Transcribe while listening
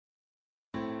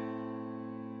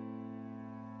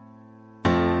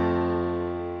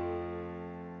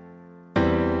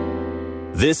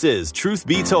This is Truth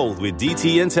Be Told with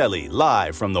DT and Telly,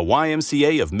 live from the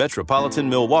YMCA of Metropolitan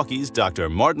Milwaukee's Dr.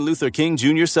 Martin Luther King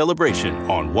Jr. celebration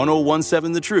on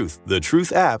 1017 The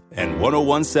Truth app, and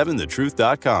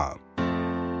 1017thetruth.com.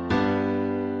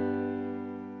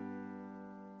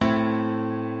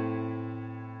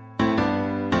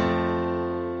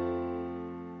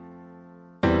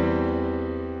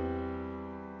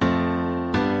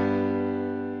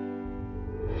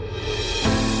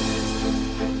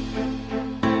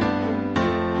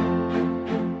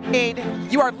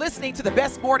 You are listening to the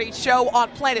best morning show on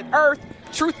planet Earth,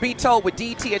 Truth Be Told with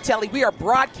DT and Telly. We are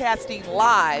broadcasting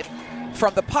live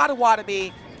from the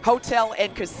Potawatomi Hotel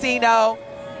and Casino.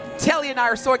 Telly and I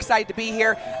are so excited to be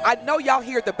here. I know y'all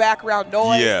hear the background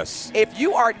noise. Yes. If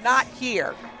you are not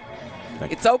here,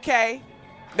 it's okay.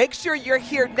 Make sure you're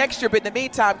here next year. But in the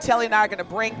meantime, Telly and I are going to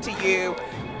bring to you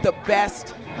the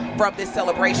best from this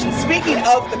celebration. Speaking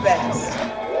of the best,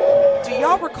 do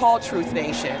y'all recall, Truth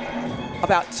Nation?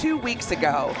 About 2 weeks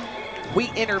ago, we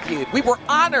were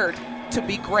honored to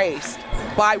be graced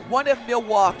by one of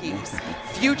Milwaukee's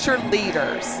future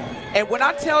leaders. And when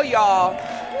I tell y'all,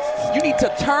 you need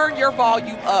to turn your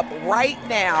volume up right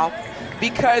now,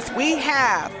 because we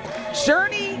have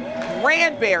Journey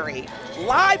Granberry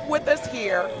live with us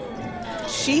here.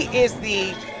 She is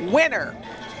the winner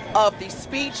of the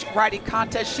speech writing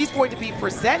contest. She's going to be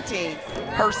presenting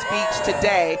her speech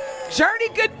today. Journey,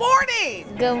 good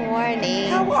morning. Good morning.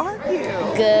 How are you?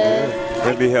 Good.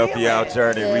 Let me help you out,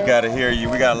 Journey. We got to hear you.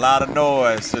 We got a lot of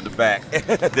noise in the back.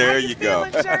 There you go.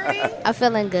 Feeling, Journey? I'm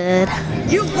feeling good.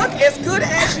 You look as good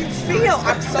as you feel.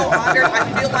 I'm so honored.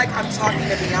 I feel like I'm talking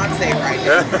to Beyonce right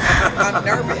now. I'm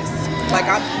nervous. Like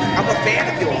I'm a fan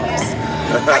of yours.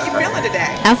 How you feeling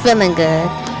today? I'm feeling good.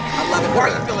 I love it. Why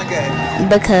are you feeling good?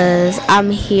 Because I'm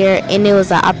here and it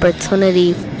was an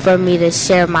opportunity for me to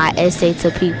share my essay to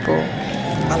people.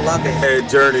 I love it. Hey,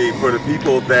 Journey, for the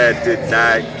people that did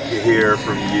not hear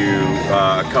from you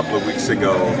a couple of weeks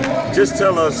ago, just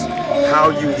tell us how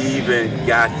you even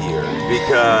got here,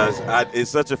 because it's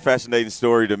such a fascinating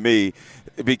story to me,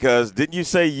 because didn't you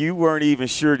say you weren't even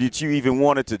sure that you even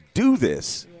wanted to do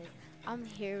this? Yes, I'm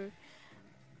here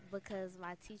because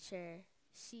my teacher,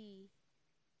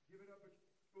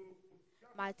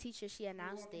 she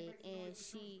announced it, and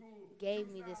she gave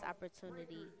me this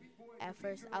opportunity. At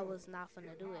first, I was not going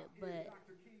to do it, but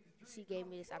she gave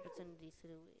me this opportunity to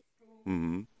do it.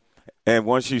 Mm-hmm. And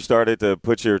once you started to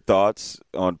put your thoughts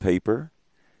on paper,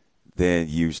 then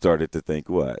you started to think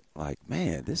what? Like,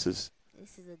 man, this is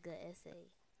a good essay.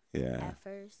 Yeah. At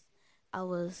first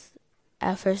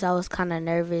I was kind of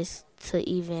nervous to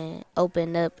even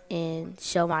open up and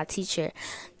show my teacher,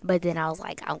 but then I was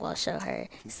like, I'm going to show her.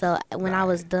 So when I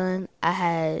was done, I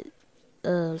had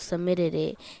submitted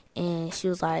it, and she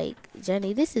was like,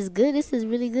 Journey, this is good. This is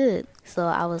really good. So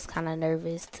I was kind of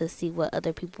nervous to see what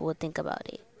other people would think about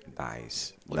it.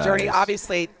 Nice. Well, Journey,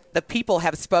 obviously the people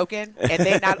have spoken, and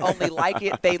they not only like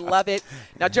it, they love it.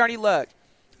 Now, Journey, look.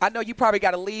 I know you probably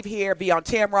got to leave here, be on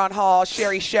Tamron Hall,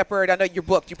 Sherry Shepard. I know you're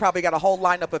booked. You probably got a whole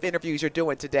lineup of interviews you're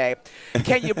doing today.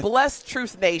 Can you bless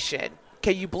Truth Nation?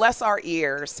 Can you bless our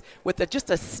ears with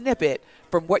just a snippet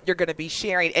from what you're going to be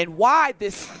sharing, and why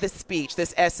this speech,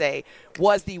 this essay,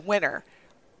 was the winner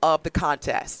of the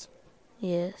contest?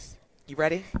 Yes. You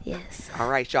ready? Yes. All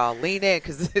right, y'all. Lean in,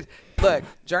 because, look,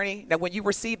 Journey, now when you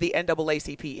receive the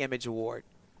NAACP Image Award,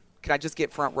 can I just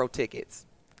get front row tickets?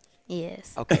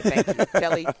 Yes. Okay, thank you.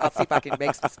 Kelly, I'll see if I can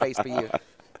make some space for you.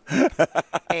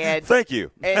 And thank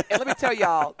you. And let me tell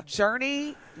y'all,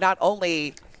 Journey not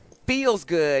only feels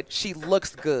good, she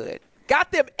looks good.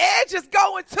 Got them edges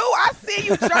going, too. I see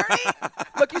you, Journey.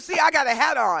 Look, you see, I got a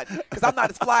hat on because I'm not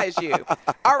as fly as you.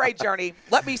 All right, Journey,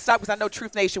 let me stop, because I know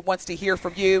Truth Nation wants to hear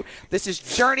from you. This is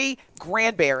Journey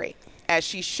Granberry as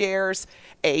she shares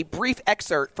a brief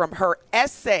excerpt from her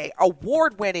essay,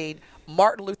 award-winning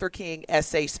Martin Luther King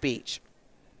essay speech.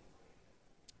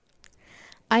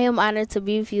 I am honored to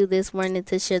be with you this morning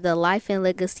to share the life and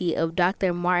legacy of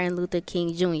Dr. Martin Luther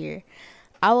King Jr.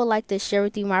 I would like to share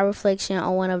with you my reflection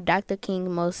on one of Dr. King's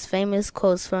most famous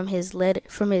quotes from his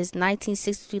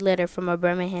 1963 letter from a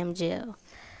Birmingham jail.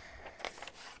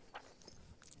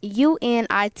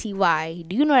 UNITY.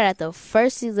 Do you know that the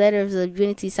first 6 letters of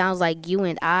unity sounds like you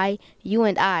and I? You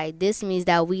and I. This means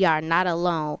that we are not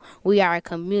alone. We are a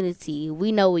community.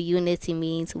 We know what unity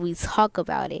means. We talk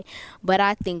about it. But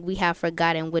I think we have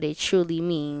forgotten what it truly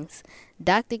means.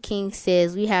 Dr. King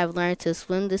says we have learned to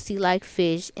swim the sea like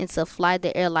fish and to fly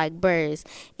the air like birds.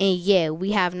 And yet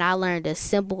we have not learned the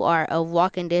simple art of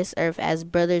walking this earth as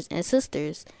brothers and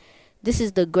sisters. This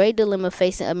is the great dilemma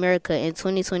facing America in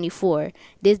 2024.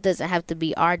 This doesn't have to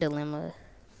be our dilemma.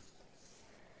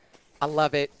 I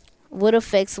love it. What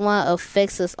affects one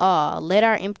affects us all. Let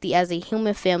our empathy as a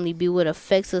human family be what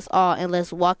affects us all, and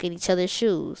let's walk in each other's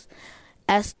shoes.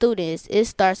 As students, it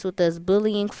starts with us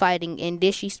bullying, fighting, and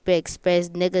disrespect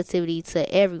spreads negativity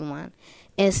to everyone.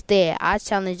 Instead, I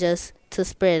challenge us to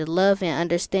spread love and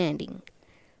understanding.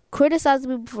 Criticizing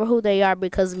people for who they are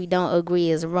because we don't agree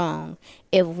is wrong.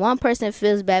 If one person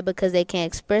feels bad because they can't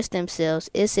express themselves,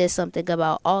 it says something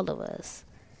about all of us.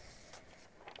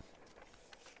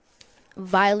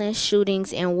 Violence,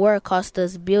 shootings, and war cost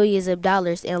us billions of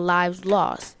dollars and lives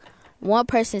lost. One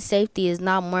person's safety is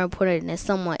not more important than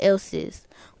someone else's.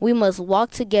 We must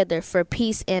walk together for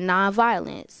peace and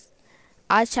nonviolence.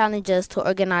 I challenge us to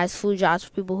organize food drives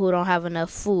for people who don't have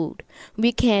enough food.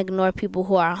 We can't ignore people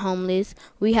who are homeless.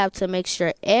 We have to make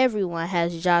sure everyone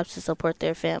has jobs to support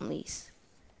their families.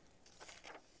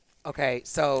 Okay,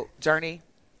 so Journey,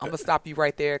 I'm gonna stop you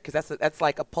right there because that's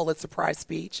like a Pulitzer Prize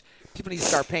speech. People need to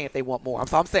start paying if they want more.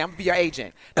 I'm saying I'm gonna be your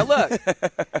agent. Now look,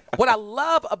 what I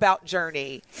love about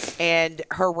Journey and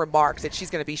her remarks that she's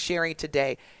gonna be sharing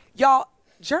today, y'all.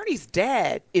 Journey's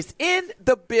dad is in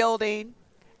the building,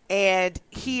 and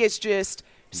he is just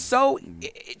so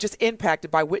impacted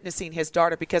by witnessing his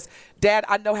daughter. Because, Dad,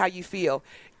 I know how you feel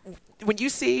when you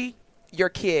see your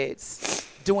kids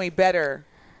doing better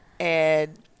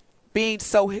and being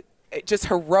so just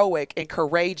heroic and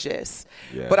courageous.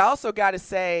 Yeah. But I also got to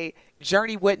say,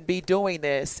 Journey wouldn't be doing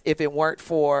this if it weren't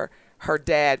for her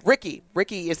dad. Ricky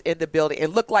is in the building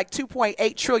and looked like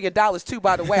 $2.8 trillion too,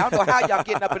 by the way. I don't know how y'all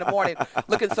getting up in the morning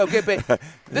looking so good, but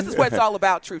this is what it's all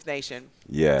about, Truth Nation.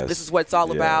 Yes. This is what it's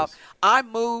all about.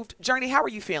 I'm moved. Journey, how are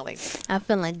you feeling? I'm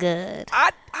feeling good.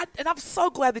 And I'm so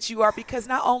glad that you are, because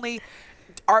not only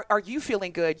are you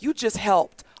feeling good, you just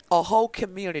helped a whole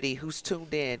community who's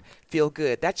tuned in feel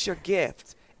good. That's your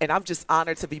gift. And I'm just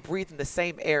honored to be breathing the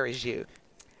same air as you.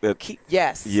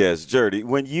 Yes, Journey.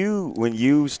 When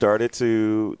you started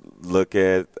to look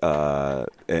at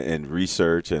and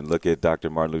research and look at Dr.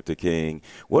 Martin Luther King,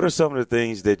 what are some of the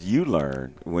things that you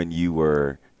learned when you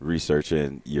were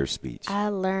researching your speech? I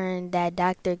learned that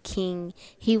Dr. King,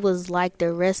 he was like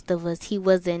the rest of us. He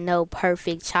wasn't no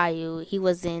perfect child. He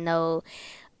wasn't no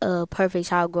perfect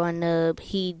child growing up.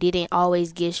 He didn't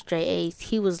always get straight A's.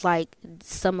 He was like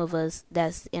some of us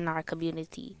that's in our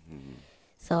community. Mm-hmm.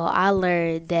 So I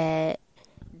learned that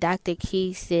Dr.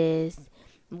 King says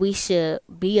we should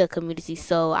be a community.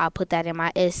 So I put that in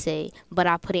my essay, but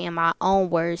I put it in my own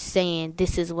words saying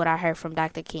this is what I heard from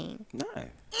Dr. King. Nice.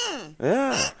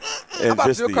 Yeah. And I'm about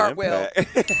to do a cartwheel.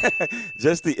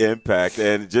 Just the impact,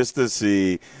 and just to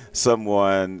see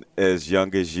someone as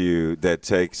young as you that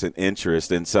takes an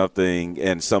interest in something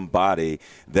and somebody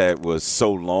that was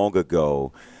so long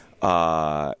ago.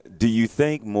 Do you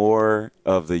think more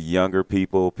of the younger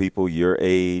people your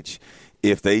age,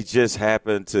 if they just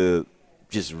happen to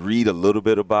just read a little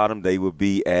bit about them, they would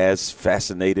be as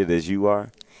fascinated as you are?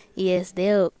 Yes,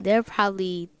 they'll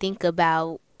probably think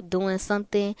about doing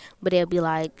something, but they'll be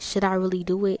like, should I really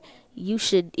do it? You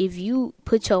should. If you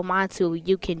put your mind to it,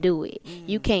 you can do it.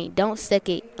 You can't. Don't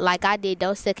second, like I did,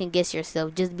 don't second guess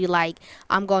yourself. Just be like,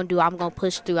 I'm going to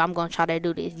push through. I'm going to try to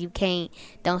do this. You can't.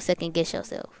 Don't second guess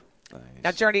yourself. Nice.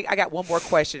 Now, Journey, I got one more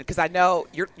question, because I know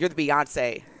you're the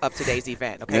Beyonce of today's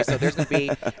event, okay? So there's going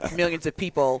to be millions of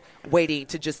people waiting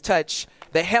to just touch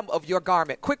the hem of your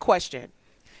garment. Quick question.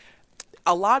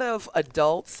 A lot of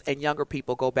adults and younger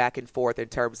people go back and forth in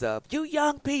terms of, you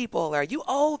young people or you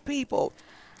old people.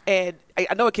 And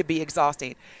I know it can be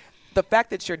exhausting. The fact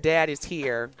that your dad is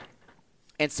here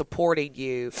and supporting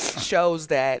you shows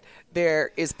that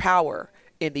there is power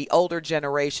in the older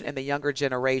generation and the younger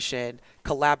generation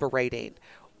collaborating.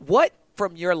 What,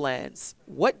 from your lens,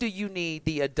 what do you need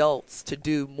the adults to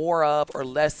do more of or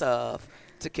less of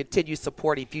to continue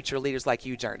supporting future leaders like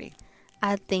you, Journey?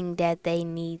 I think that they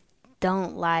need,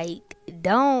 don't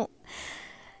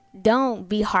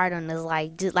be hard on us.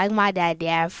 Like, just like my dad did.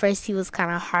 At first, he was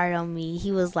kind of hard on me.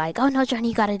 He was like, oh, no, Journey,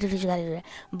 you got to do this, you got to do that.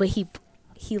 But he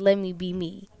let me be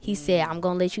me. He said, I'm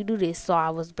going to let you do this. So I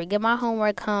was bringing my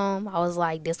homework home. I was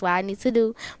like, this is what I need to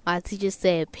do. My teacher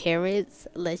said, parents,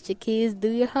 let your kids do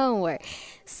your homework.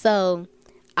 So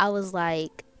I was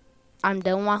like, I'm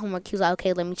done with my homework. He was like,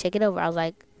 okay, let me check it over. I was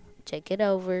like, check it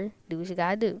over. Do what you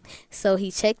got to do. So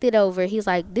he checked it over. He's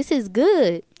like, this is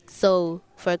good. So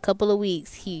for a couple of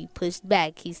weeks, he pushed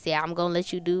back. He said, I'm going to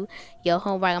let you do your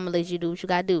homework. I'm going to let you do what you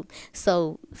got to do.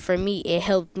 So for me, it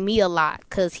helped me a lot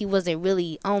because he wasn't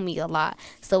really on me a lot.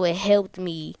 So it helped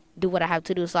me do what I have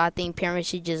to do. So I think parents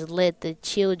should just let the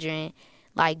children,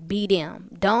 like, be them.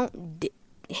 Don't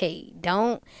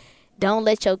don't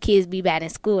let your kids be bad in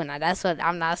school. Now, that's what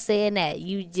I'm not saying that.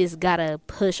 You just got to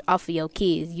push off of your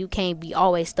kids. You can't be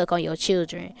always stuck on your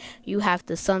children. You have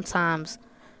to sometimes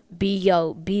be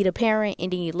the parent,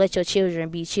 and then you let your children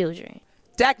be children.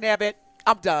 Dak nabbit,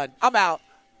 I'm done. I'm out.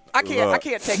 I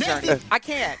can't take Journey. I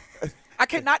can't. I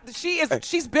cannot.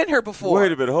 She's been here before.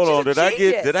 Wait a minute. Hold on. Did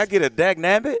I get a dag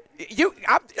nabbit?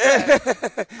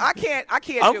 I can't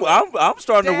do it. I'm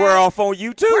starting to wear off on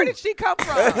you too. Where did she come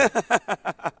from?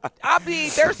 I mean,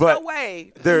 there's no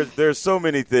way. There's so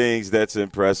many things that's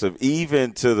impressive,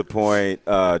 even to the point,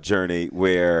 Journey,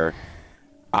 where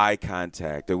eye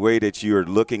contact, the way that you're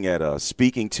looking at us,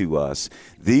 speaking to us.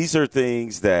 These are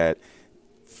things that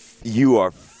you are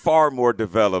far more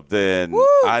developed than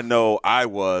I know I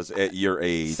was at your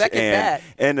age.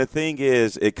 And the thing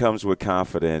is, it comes with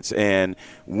confidence. And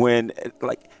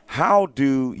how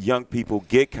do young people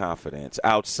get confidence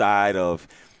outside of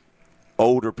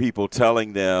older people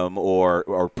telling them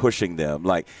or pushing them?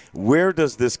 Like, where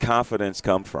does this confidence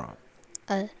come from?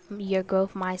 Your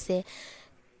growth mindset.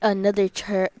 Another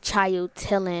child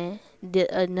telling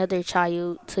another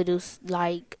child to do,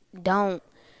 like, don't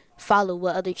follow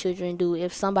what other children do.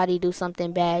 If somebody do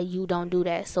something bad, you don't do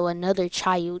that. So another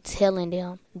child telling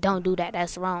them, don't do that,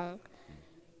 that's wrong.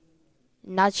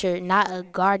 Not a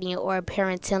guardian or a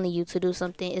parent telling you to do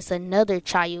something. It's another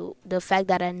child. The fact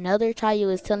that another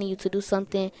child is telling you to do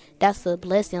something, that's a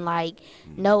blessing. Like,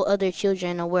 no other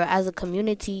children in the world. As a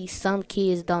community, some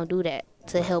kids don't do that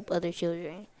to help other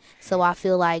children. So I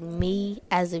feel like me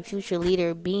as a future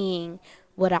leader, being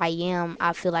what I am,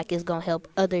 I feel like it's going to help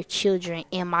other children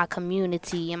in my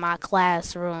community, in my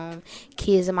classroom,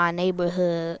 kids in my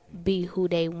neighborhood be who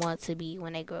they want to be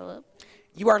when they grow up.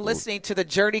 You are listening to the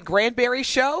Journey Granberry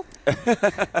Show,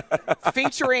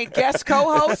 featuring guest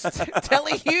co-host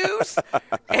Telly Hughes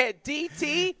and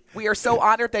DT. We are so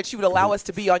honored that you would allow us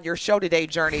to be on your show today,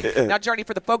 Journey. Now, Journey,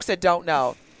 for the folks that don't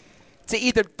know, to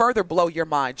even further blow your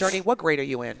mind, Journey, what grade are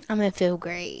you in? I'm in 5th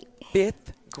grade. 5th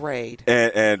grade.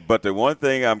 But the one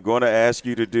thing I'm going to ask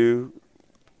you to do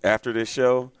after this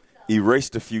show, erase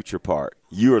the future part.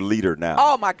 You're a leader now.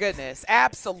 Oh, my goodness.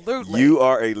 Absolutely. You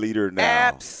are a leader now.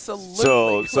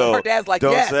 Absolutely. So her dad's like,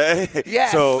 don't yes. say.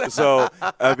 Yes. So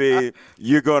I mean,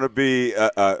 you're going to be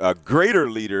a greater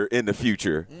leader in the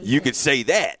future. Mm-hmm. You could say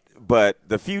that. But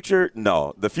the future,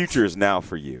 no. The future is now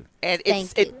for you. And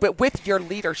but with your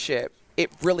leadership, it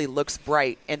really looks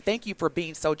bright. And thank you for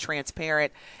being so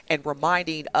transparent and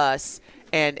reminding us,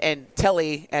 and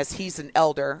Telly, as he's an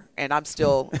elder, and I'm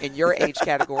still in your age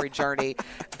category, Journey,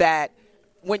 that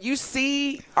when you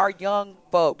see our young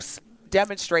folks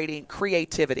demonstrating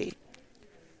creativity,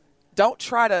 don't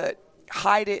try to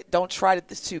hide it. Don't try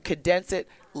to condense it.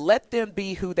 Let them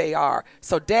be who they are.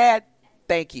 So, Dad,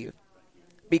 thank you,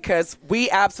 because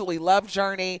we absolutely love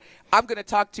Journey. I'm going to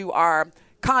talk to our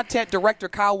content director,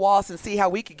 Kyle Wallace, and see how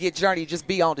we could get Journey to just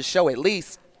be on the show at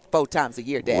least 4 times a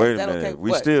year, Dad. Wait Is that a minute. okay?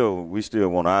 We still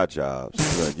want our jobs.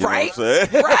 Like, you right? know what I'm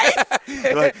saying?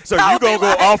 Right? Like, so you going to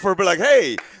go offer, be like,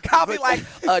 hey. Kyle be like,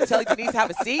 Telly, Denise,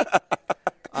 have a seat.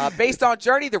 Based on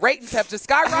Journey, the ratings have just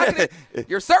skyrocketed.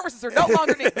 Your services are no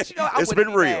longer needed. But it's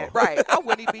been real. Mad. Right. I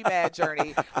wouldn't even be mad,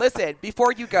 Journey. Listen,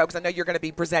 before you go, because I know you're going to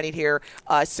be presenting here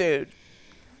soon,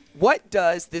 what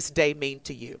does this day mean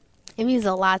to you? It means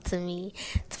a lot to me.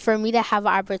 For me to have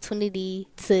an opportunity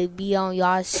to be on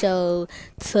y'all's show,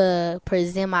 to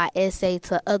present my essay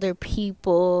to other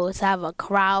people, to have a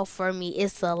crowd for me,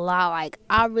 it's a lot. Like,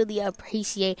 I really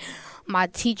appreciate my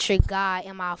teacher, God,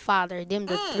 and my father. Them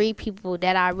the 3 people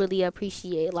that I really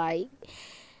appreciate. Like,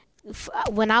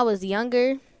 when I was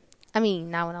younger, not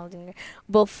when I was younger,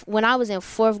 but when I was in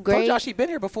 4th grade. Told y'all she'd been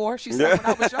here before. She said when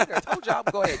I was younger. I told y'all.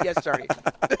 Go ahead. Yes, Journey.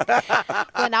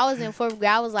 When I was in 4th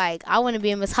grade, I was like, I want to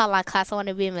be in Miss Highlight class. I want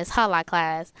to be in Miss Highlight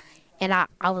class. And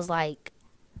I was like,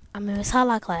 I'm in Miss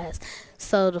Highlight class.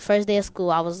 So the first day of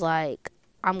school, I was like,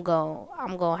 I'm going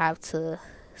to have to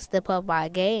step up my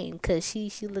game, because she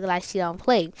looked like she don't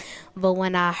play. But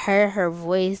when I heard her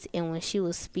voice and when she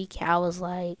was speaking, I was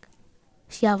like,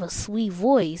 she have a sweet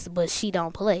voice, but she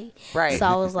don't play. Right. So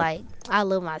I was like, I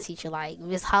love my teacher. Like,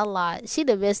 Miss Hollot, she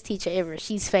the best teacher ever.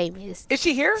 She's famous. Is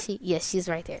she here? Yes, she's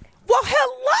right there. Well,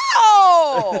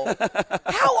 hello.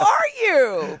 How are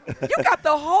you? You got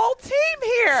the whole team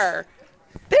here.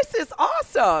 This is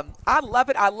awesome. I love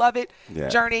it. I love it. Yeah.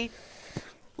 Journey,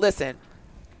 listen.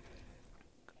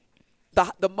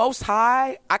 The Most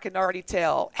High, I can already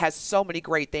tell, has so many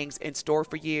great things in store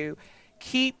for you.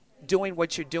 Keep doing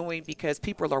what you're doing because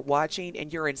people are watching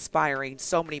and you're inspiring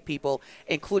so many people,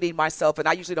 including myself. And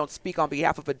I usually don't speak on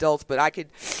behalf of adults, but I could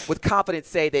with confidence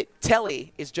say that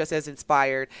Telly is just as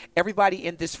inspired. Everybody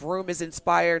in this room is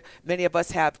inspired. Many of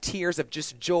us have tears of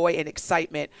just joy and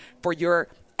excitement for your,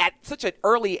 at such an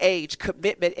early age,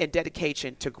 commitment and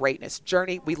dedication to greatness.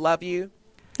 Journey, we love you.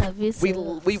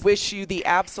 We wish you the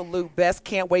absolute best.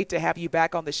 Can't wait to have you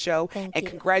back on the show. Thank and you.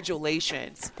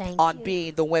 Congratulations Thank on you.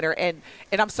 being the winner. And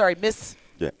I'm sorry, Miss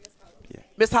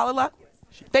Halila,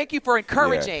 thank you for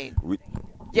encouraging.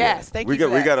 Yes, thank you.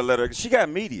 We got to let her. She got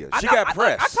media. She got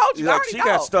press. I told you. She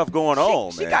got stuff going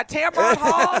on, She man. got Tamron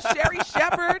Hall, Sherry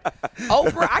Shepard,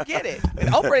 Oprah. I get it. And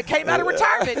Oprah came out of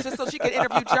retirement just so she could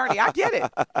interview Journey. I get it.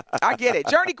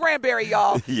 Journey Granberry,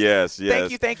 y'all. Yes.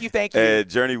 Thank you. And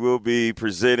Journey will be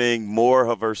presenting more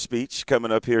of her speech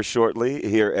coming up here shortly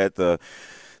here at the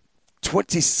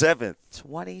 27th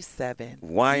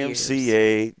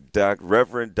YMCA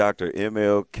Reverend Dr.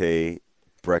 MLK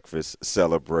breakfast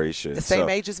celebration. The same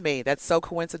age as me. That's so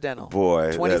coincidental.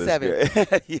 Boy, 27. Yes,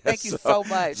 Thank you so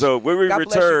much. So when we God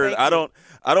return, bless you.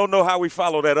 I don't know how we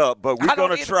follow that up, but we're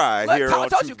going to try Look, here I on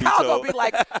told you, Truth Be Kyle Told. gonna be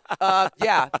like,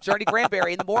 Journey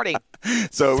Granberry in the morning.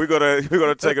 So we're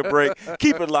gonna take a break.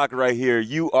 Keep it locked right here.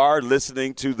 You are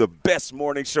listening to the best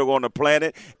morning show on the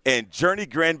planet, and Journey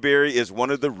Granberry is one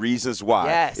of the reasons why.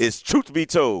 Yes. It's Truth Be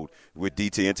Told with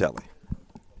DT and Telly.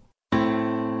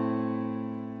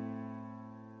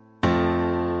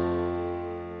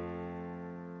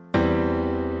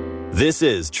 This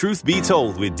is Truth Be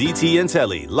Told with DT and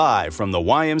Telly, live from the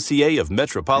YMCA of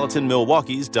Metropolitan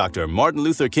Milwaukee's Dr. Martin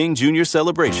Luther King Jr.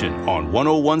 celebration on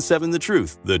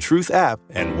 1017 The Truth app,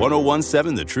 and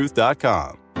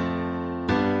 1017thetruth.com.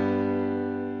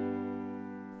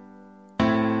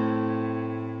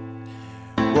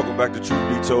 Welcome back to Truth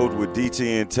Be Told with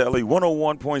DT and Telly.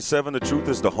 101.7 The Truth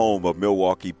is the home of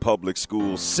Milwaukee Public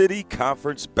Schools City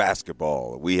Conference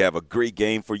basketball. We have a great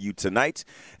game for you tonight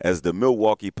as the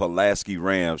Milwaukee Pulaski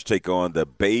Rams take on the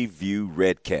Bayview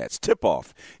Redcats.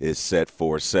 Tip-off is set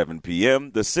for 7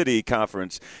 p.m. The City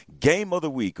Conference Game of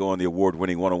the Week on the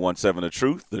award-winning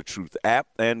 101.7 The Truth app,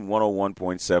 and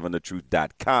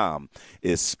 101.7thetruth.com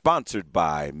is sponsored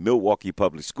by Milwaukee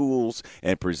Public Schools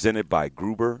and presented by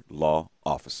Gruber Law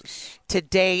Officers.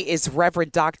 Today is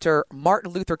Reverend Dr.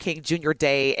 Martin Luther King Jr.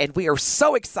 Day, and we are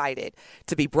so excited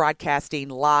to be broadcasting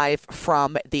live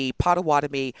from the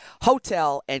Potawatomi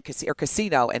Hotel and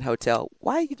Casino and Hotel.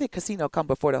 Why do you think casino come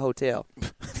before the hotel?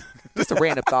 Just a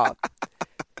random thought.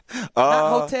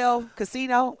 Not hotel,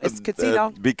 casino. It's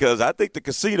casino. Because I think the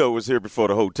casino was here before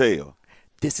the hotel.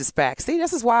 This is fact. See,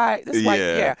 this is why.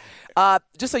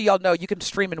 Just so y'all know, you can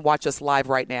stream and watch us live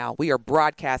right now. We are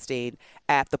broadcasting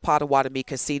at the Potawatomi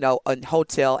Casino and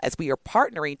Hotel as we are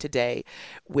partnering today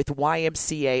with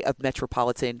YMCA of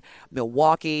Metropolitan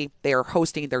Milwaukee. They are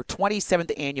hosting their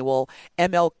 27th annual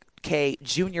MLK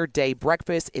Junior Day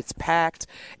breakfast. It's packed.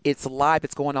 It's live.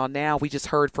 It's going on now. We just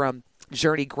heard from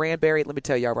Journey Granberry. Let me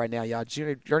tell y'all right now, y'all.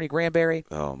 Journey Granberry.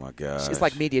 Oh, my God. It's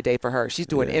like media day for her. She's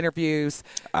doing interviews.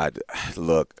 I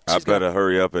better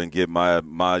hurry up and get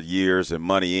my years and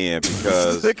money in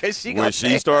because when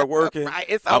she start working,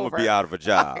 it's I'm over. going to be out of a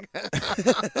job.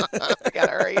 I got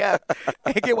to hurry up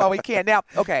and get while we can. Now,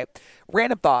 okay,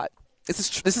 random thought.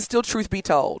 This is still Truth Be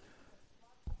Told.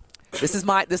 This is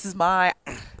my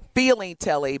feeling,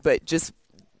 Telly, but just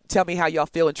tell me how y'all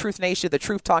feel. In Truth Nation, the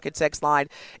Truth Talking text line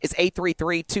is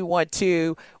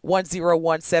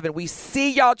 833-212-1017. We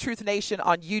see y'all, Truth Nation,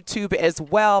 on YouTube as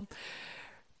well.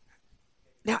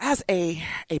 Now, as a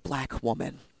black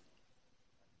woman,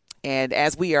 and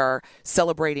as we are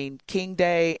celebrating King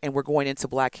Day and we're going into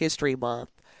Black History Month,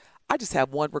 I just have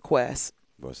one request.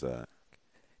 What's that?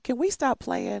 Can we stop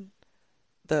playing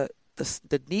they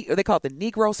call it the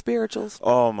Negro spirituals?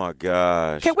 Oh, my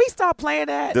gosh. Can we stop playing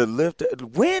that?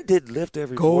 When did Lift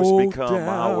Every Voice become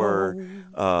our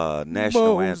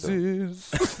national anthem?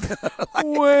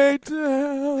 Way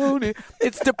down.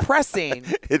 It's depressing.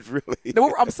 It really is.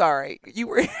 No, I'm sorry. It's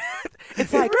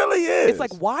like, it really is. It's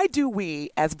like, why do we,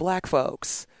 as black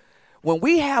folks, when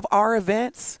we have our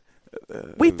events,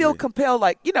 we feel compelled,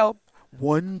 like,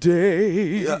 one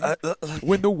day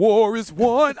when the war is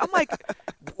won. I'm like,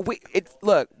 we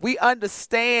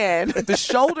understand the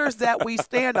shoulders that we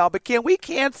stand on, but can we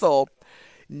cancel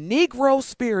Negro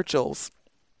spirituals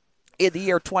in the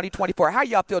year 2024? How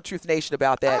y'all feel, Truth Nation,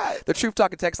 about that? The Truth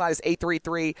Talking text line is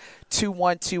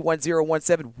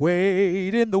 833-212-1017.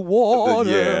 Wade in the water.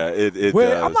 Yeah, it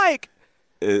does. I'm like,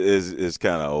 it's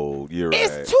kind of old. You're right.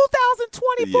 It's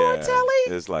 2024, yeah,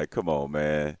 Telly. It's like, come on,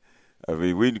 man. I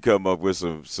mean, we can come up with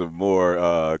some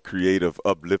more creative,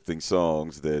 uplifting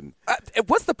songs than.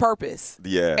 What's the purpose?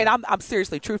 Yeah. And I'm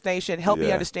seriously, Truth Nation, help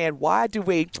me understand, why do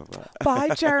we? Bye,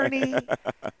 Journey.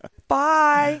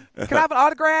 Bye. Can I have an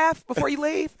autograph before you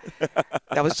leave?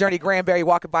 That was Journey Granberry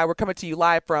walking by. We're coming to you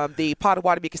live from the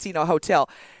Potawatomi Casino Hotel,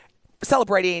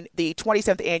 celebrating the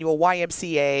 27th annual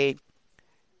YMCA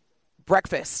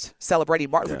breakfast, celebrating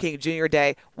Martin Luther King Jr.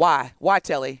 Day. Why? Why,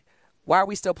 Telly? Why are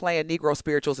we still playing Negro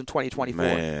spirituals in 2024?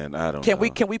 Man, I don't know.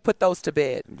 Can we put those to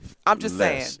bed? I'm just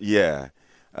saying. Yeah.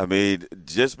 I mean,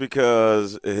 just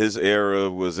because his era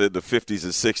was in the 50s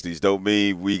and 60s don't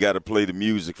mean we got to play the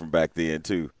music from back then,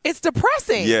 too. It's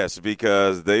depressing. Yes,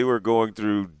 because they were going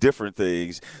through different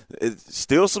things. It's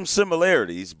still some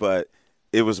similarities, but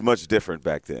it was much different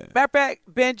back then. Matter of fact,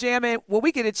 Benjamin, when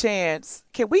we get a chance,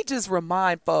 can we just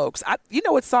remind folks, you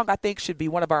know what song I think should be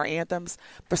one of our anthems?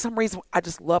 For some reason, I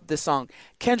just love this song.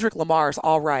 Kendrick Lamar's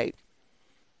All Right.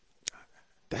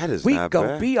 That is we not go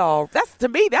bad. Be all. That's, to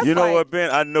me, that's you know like, what,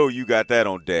 Ben? I know you got that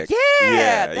on deck.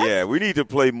 Yeah. We need to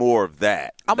play more of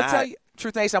that. I'm going to tell you.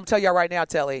 Truth Nation, I'm going to tell y'all right now,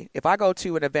 Telly, if I go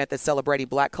to an event that's celebrating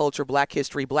black culture, black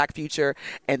history, black future,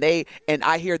 and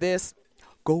I hear this,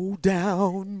 go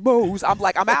down, Mose, I'm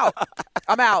like, I'm out.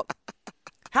 I'm out.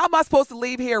 How am I supposed to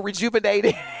leave here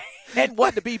rejuvenated and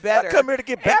want to be better? I come here to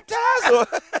get baptized?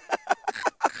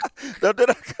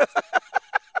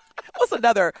 What's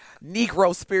another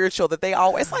Negro spiritual that they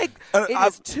always, like, it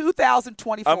is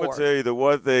 2024. I'm going to tell you the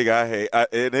one thing I hate,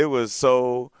 and it was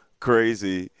so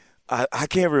crazy. I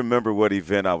can't remember what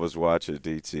event I was watching,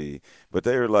 DT, but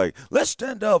they were like, let's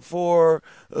stand up for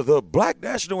the Black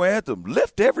National Anthem.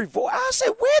 Lift every voice. I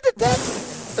said, where did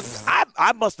that –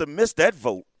 I must have missed that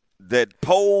vote, that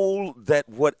poll, that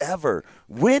whatever.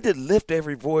 When did Lift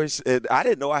Every Voice – and I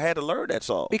didn't know I had to learn that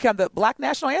song. Become the Black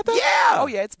National Anthem? Yeah. Oh,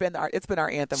 yeah, it's been our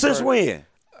anthem. Since when?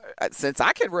 Since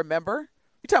I can remember.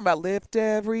 You're talking about lift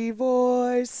every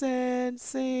voice and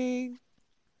sing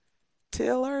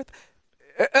till earth –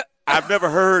 I've never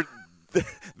heard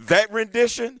that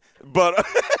rendition, but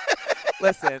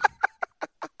listen,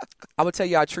 I'm going to tell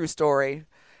you a true story.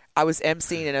 I was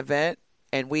emceeing an event,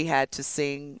 and we had to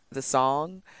sing the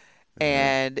song,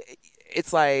 and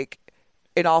it's like,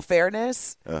 in all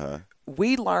fairness,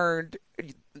 we learned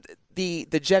the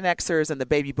Gen Xers and the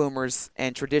baby boomers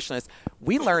and traditionalists,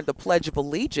 we learned the Pledge of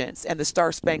Allegiance and the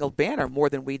Star Spangled Banner more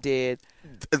than we did.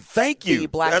 Thank you. The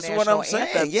Black That's National what I'm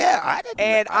Anthem. saying. Yeah, I didn't.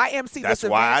 And I emceed this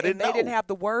event, and they didn't have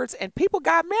the words, and people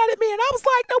got mad at me, and I was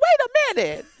like, no, wait a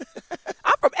minute.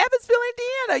 I'm from Evansville,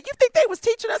 Indiana. You think they was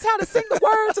teaching us how to sing the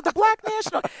words of the Black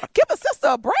National? Give a sister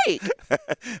a break.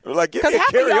 Like, give me a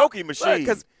karaoke machine.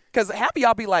 Because happy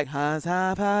y'all be like, because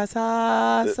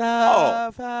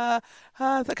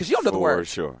you don't know the words.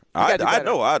 For sure. I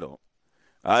know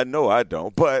I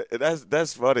don't. But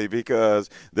that's funny because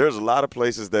there's a lot of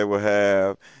places that will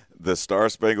have the Star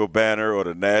Spangled Banner or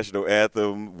the National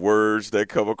Anthem words that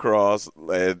come across,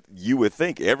 and you would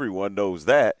think everyone knows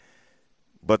that.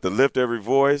 But the Lift Every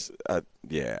Voice,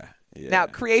 yeah. Now,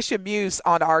 Creation Muse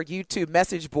on our YouTube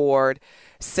message board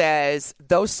says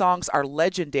those songs are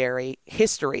legendary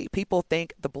history. People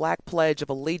think the Black Pledge of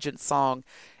Allegiance song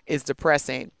is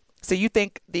depressing. So you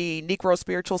think the Negro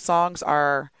spiritual songs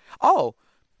are,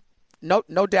 no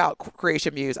doubt,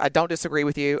 Creation Muse. I don't disagree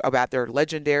with you about they're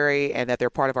legendary and that they're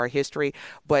part of our history.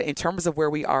 But in terms of where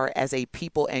we are as a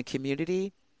people and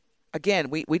community, again,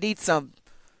 we need some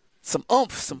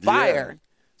oomph, some fire. Yeah.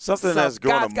 Something that's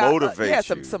going to motivate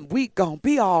you. Some we gonna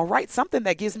be all right. Something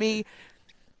that gives me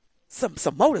some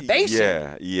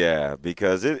motivation. Yeah,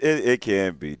 because it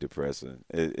can be depressing.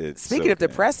 Speaking of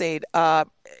depressing,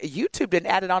 YouTube didn't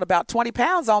add it on about 20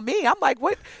 pounds on me. I'm like,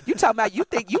 what? You talking about you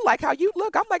think you like how you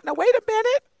look? I'm like, no, wait a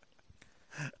minute.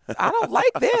 I don't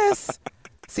like this.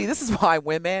 See, this is why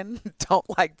women don't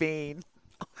like being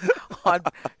on.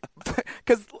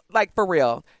 Because, like, for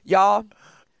real, y'all,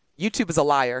 YouTube is a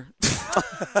liar.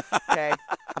 Okay,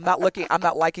 I'm not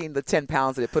liking the 10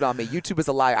 pounds that it put on me. YouTube is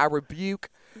a liar. I rebuke.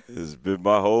 It's been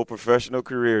my whole professional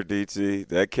career, DT.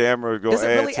 That camera is going to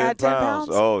really add 10 pounds?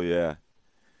 Oh, yeah.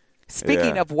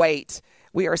 Speaking of weight,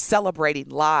 we are celebrating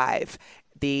live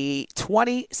the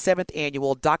 27th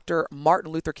annual Dr.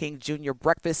 Martin Luther King Jr.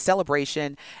 breakfast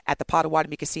celebration at the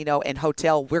Potawatomi Casino and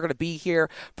Hotel. We're going to be here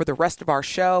for the rest of our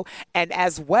show, and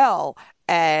as well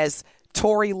as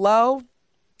Tori Lowe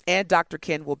and Dr.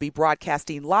 Ken will be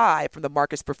broadcasting live from the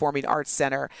Marcus Performing Arts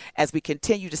Center as we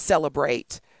continue to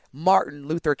celebrate Martin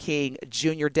Luther King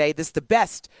Jr. Day. This is the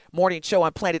best morning show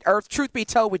on planet Earth. Truth Be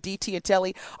Told with DT and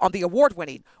Telly on the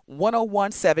award-winning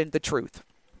 101.7 The Truth.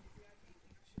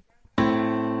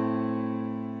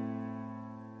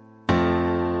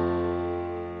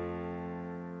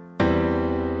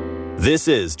 This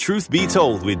is Truth Be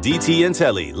Told with DT and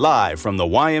Telly, live from the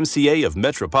YMCA of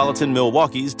Metropolitan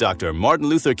Milwaukee's Dr. Martin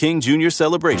Luther King Jr.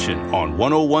 celebration on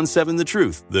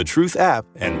 1017 The Truth app,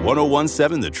 and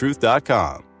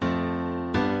 1017thetruth.com.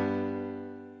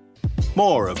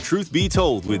 More of Truth Be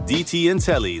Told with DT and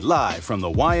Telly, live from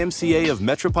the YMCA of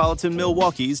Metropolitan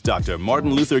Milwaukee's Dr.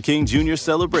 Martin Luther King Jr.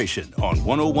 celebration on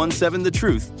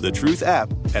 1017 The Truth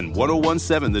app, and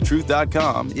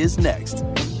 1017thetruth.com is next.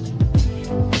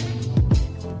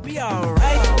 Be all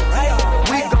right.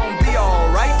 We gon' be all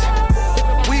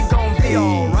right. We gon' be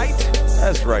all right.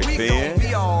 That's right, We Ben. gon'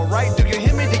 be all right. Do you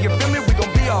hear me? Do you feel me? We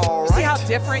gon' be all right. See how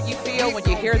different you feel when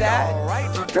you hear that? All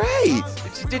right. Great.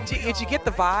 Did you get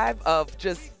the vibe of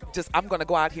just I'm going to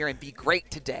go out here and be great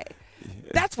today?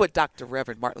 That's what Dr.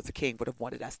 Reverend Martin Luther King would have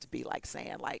wanted us to be like,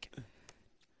 saying like,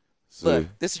 look,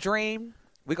 this dream,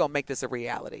 we're going to make this a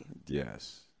reality.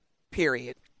 Yes.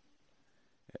 Period.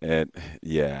 And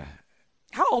yeah.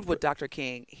 How old would Dr.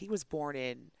 King? He was born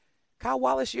in Kyle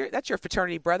Wallace. That's your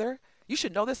fraternity brother. You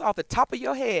should know this off the top of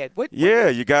your head. Yeah,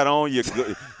 you got on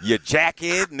your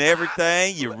jacket and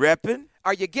everything. You're repping.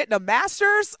 Are you getting a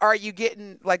master's? Or are you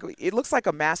getting, like, it looks like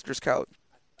a master's coat.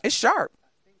 It's sharp.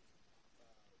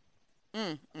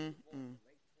 Kyle,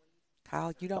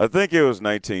 you don't. I think it was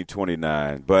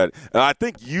 1929, but I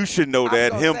think you should know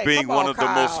that, him being one of the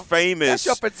most famous That's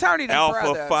your fraternity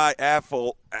brother.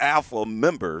 Alpha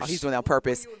members. Oh, he's doing that on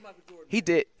purpose. He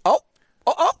did.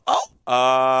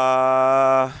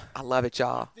 I love it,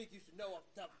 y'all.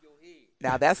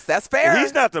 Now that's fair.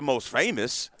 He's not the most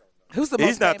famous. Who's the most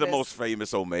He's not famous? the most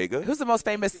famous Omega. Who's the most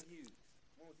famous?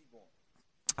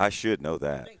 I should know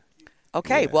that.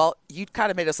 Okay, Yeah. well, you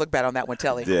kind of made us look bad on that one,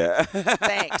 Telly. Yeah.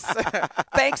 Thanks.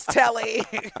 Thanks, Telly.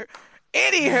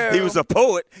 Anywho. He was a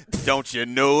poet. Don't you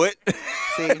know it?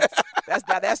 See,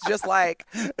 that's just like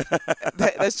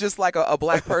a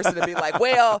black person to be like,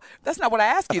 well, that's not what I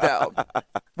asked you though.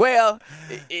 Well,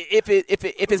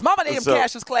 if his mama named him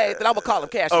Cassius Clay, then I'm gonna call him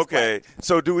Cassius Clay. Okay,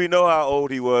 so do we know how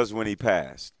old he was when he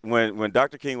passed? When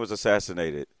Dr. King was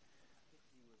assassinated?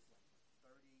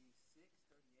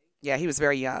 Yeah, he was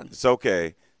very young. It's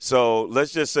okay. So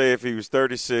let's just say if he was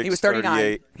 36, He was 39.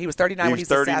 38. He was 39 when he was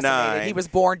 39, assassinated. He was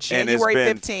born and it's January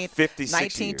been 15th, 56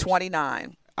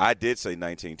 1929. I did say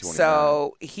 1929.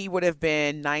 So he would have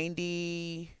been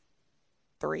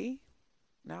 93?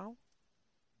 No,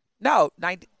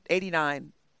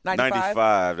 89.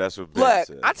 95. That's what Ben Look,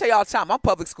 said. I tell you all the time, I'm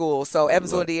public school, so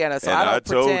Evansville, Indiana. So and I don't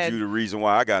told pretend. you the reason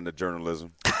why I got into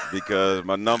journalism because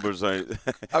my numbers ain't.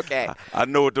 Okay. I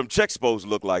know what them check supposed to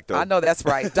look like, though. I know that's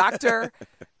right. Dr.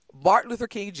 Martin Luther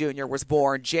King Jr. was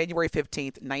born January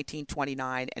 15th,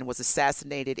 1929, and was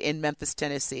assassinated in Memphis,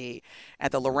 Tennessee,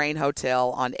 at the Lorraine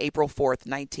Hotel on April 4th,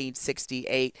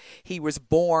 1968. He was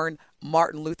born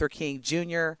Martin Luther King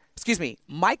Jr.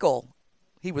 Michael.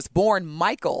 He was born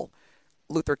Michael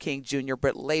Luther King Jr.,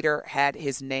 but later had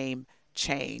his name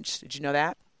changed. Did you know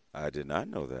that? I did not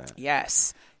know that.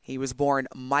 Yes. He was born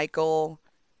Michael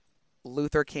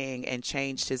Luther King and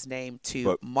changed his name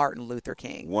to Martin Luther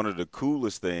King. One of the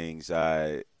coolest things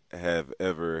I have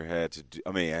ever had to do,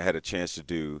 I had a chance to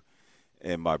do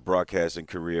in my broadcasting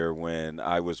career when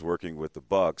I was working with the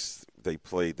Bucks. They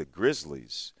played the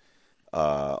Grizzlies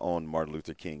on Martin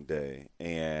Luther King Day.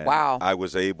 And wow. I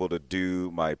was able to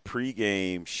do my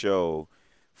pregame show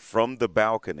from the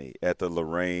balcony at the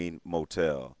Lorraine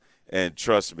Motel. And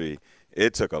trust me,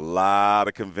 it took a lot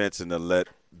of convincing to let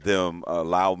them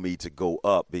allow me to go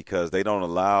up because they don't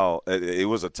allow – it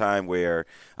was a time where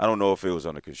I don't know if it was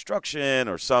under construction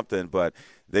or something, but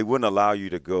they wouldn't allow you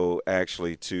to go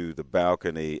actually to the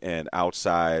balcony and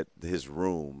outside his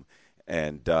room.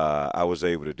 And I was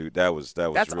able to do – that was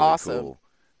That's really awesome. Cool.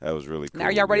 That was really cool. Now,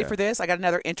 are y'all ready for this? I got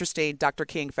another interesting Dr.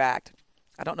 King fact.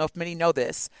 I don't know if many know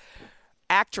this.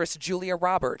 Actress Julia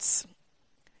Roberts,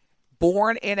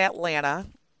 born in Atlanta,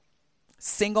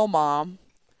 single mom.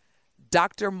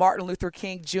 Dr. Martin Luther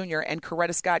King Jr. and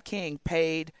Coretta Scott King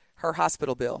paid her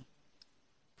hospital bill.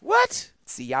 What?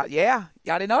 See, y'all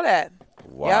didn't know that.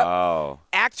 Wow. Yep.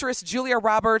 Actress Julia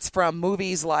Roberts from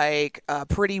movies like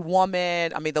Pretty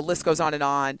Woman. The list goes on and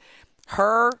on.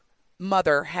 Her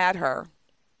mother had her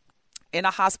in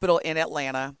a hospital in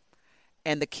Atlanta,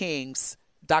 and the Kings,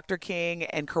 Dr. King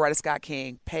and Coretta Scott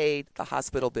King, paid the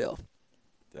hospital bill.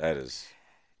 That's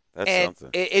and something.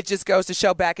 It just goes to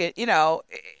show back at,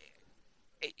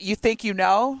 you think you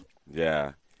know.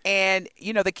 Yeah. And,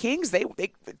 the Kings,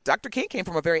 Dr. King came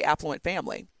from a very affluent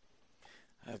family.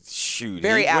 Shoot.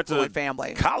 Very he went affluent to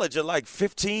family. College at like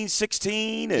 15,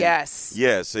 16. And yes.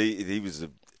 Yes. He was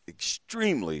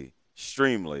extremely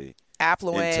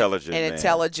affluent intelligent and man.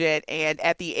 intelligent. And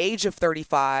at the age of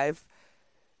 35,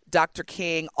 Dr.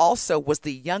 King also was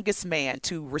the youngest man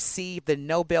to receive the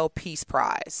Nobel Peace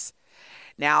Prize.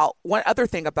 Now, one other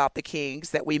thing about the Kings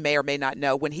that we may or may not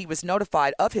know, when he was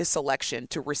notified of his selection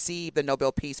to receive the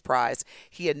Nobel Peace Prize,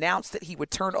 he announced that he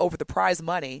would turn over the prize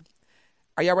money.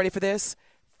 Are y'all ready for this?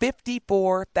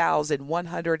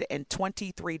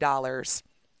 $54,123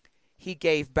 he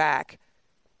gave back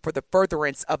for the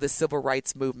furtherance of the civil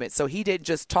rights movement. So he didn't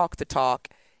just talk the talk,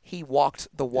 he walked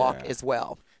the walk as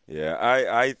well. Yeah,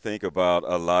 I think about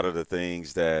a lot of the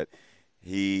things that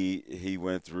he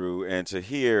went through, and to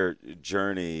hear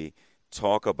Journey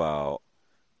talk about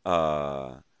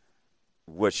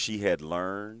what she had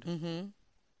learned,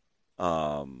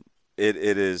 it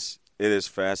is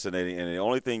fascinating. And the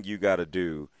only thing you got to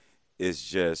do is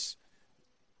just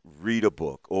read a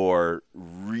book or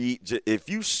if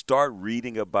you start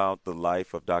reading about the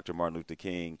life of Dr. Martin Luther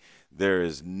King, there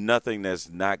is nothing that's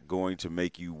not going to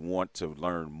make you want to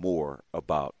learn more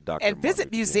about Dr. And Martin visit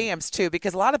Luther museums too,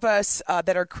 because a lot of us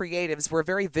that are creatives, we're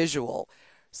very visual.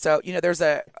 So, there's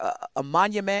a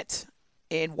monument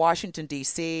in Washington,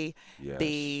 D.C.,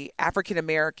 the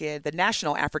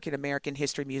National African American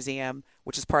History Museum,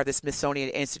 which is part of the Smithsonian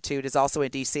Institute, is also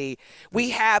in D.C.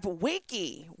 We have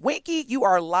Winky. Winky, you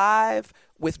are live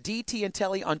with DT and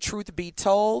Telly on Truth Be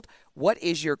Told. What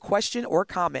is your question or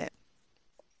comment?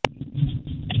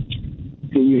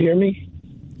 Can you hear me?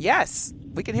 Yes,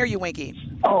 we can hear you, Winky.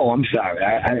 Oh, I'm sorry.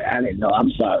 I didn't know.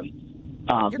 I'm sorry.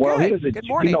 You're good. Good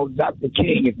morning. Dr.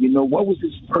 King, if you know, what was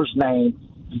his first name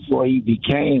before he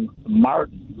became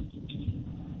Martin?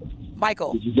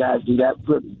 Michael. Did you guys do that?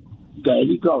 There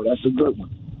you go. That's a good one.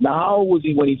 Now, how old was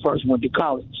he when he first went to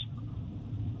college?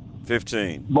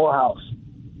 15. Morehouse.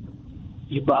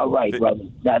 You're about right, brother.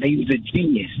 Now, he was a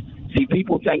genius. See,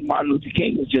 people think Martin Luther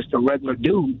King was just a regular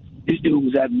dude. This dude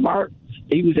was at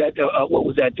He was at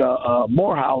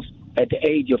Morehouse at the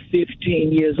age of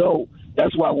 15 years old.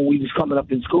 That's why when we was coming up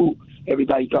in school,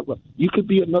 everybody talked about, you could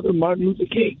be another Martin Luther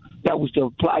King. That was to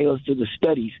apply us to the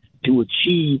studies to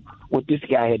achieve what this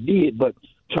guy had did. But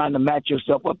trying to match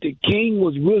yourself up to King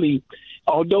was really,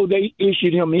 although they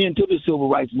issued him into the civil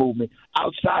rights movement,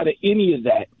 outside of any of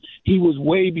that, he was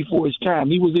way before his time.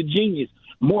 He was a genius.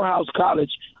 Morehouse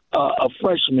College, a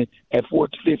freshman at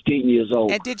 15 years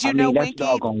old. And did you know, that's Winky,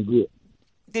 doggone good.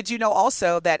 Did you know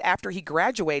also that after he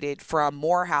graduated from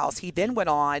Morehouse, he then went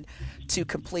on to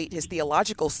complete his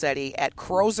theological study at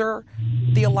Crozer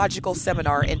Theological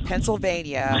Seminar in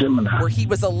Pennsylvania, where he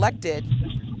was elected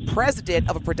president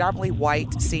of a predominantly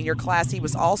white senior class. He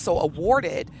was also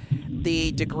awarded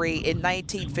the degree in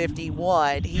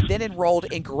 1951. He then enrolled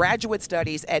in graduate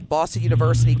studies at Boston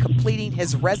University, completing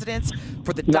his residence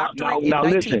for the doctorate in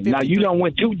 1953. Listen, now you done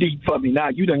went too deep for me. Now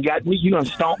you done got me. You done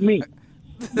stomped me.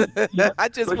 I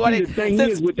just but wanted. See, the thing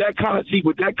is, with that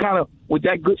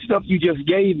good stuff you just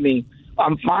gave me,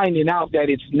 I'm finding out that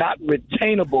it's not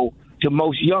retainable to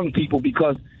most young people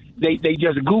because they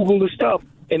just Google the stuff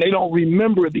and they don't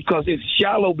remember it because it's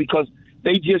shallow, because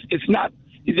they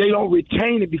don't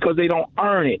retain it because they don't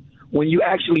earn it. When you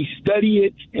actually study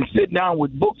it and sit down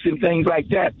with books and things like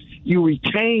that, you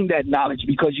retain that knowledge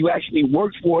because you actually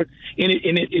work for it, and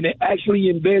it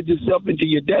actually embeds itself into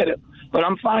your data. But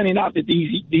I'm finding out that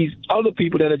these other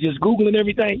people that are just Googling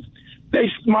everything, they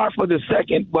smart for the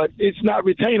second, but it's not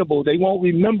retainable. They won't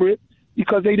remember it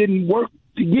because they didn't work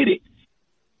to get it.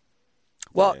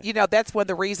 Well, that's one of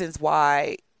the reasons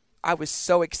why I was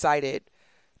so excited,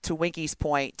 to Winky's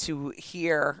point, to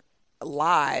hear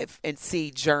live and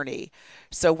see Journey.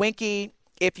 So, Winky,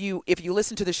 if you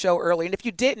listened to the show earlier, and if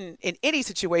you didn't, in any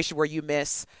situation where you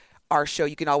miss our show,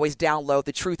 you can always download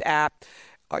the Truth app.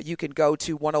 You can go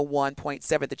to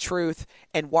 101.7 The Truth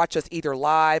and watch us either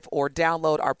live or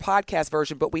download our podcast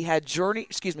version. But we had Journey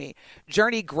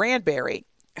Granberry,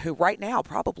 who right now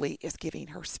probably is giving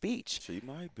her speech. She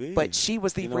might be. But she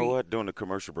was the... You know what? During the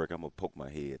commercial break, I'm going to poke my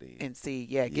head in. And see,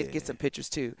 get some pictures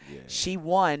too. Yeah. She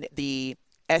won the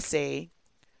essay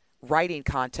writing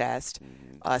contest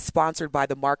sponsored by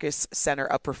the Marcus Center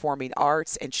of Performing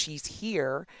Arts. And she's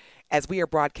here as we are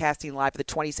broadcasting live for the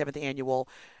 27th annual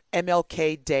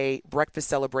MLK Day breakfast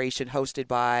celebration hosted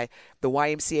by the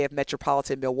YMCA of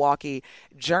Metropolitan Milwaukee.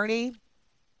 Journey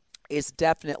is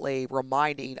definitely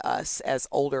reminding us as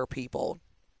older people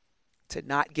to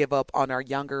not give up on our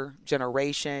younger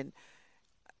generation.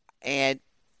 And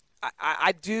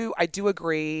I do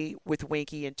agree with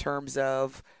Winky in terms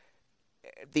of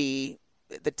the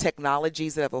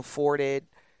technologies that have afforded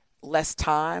less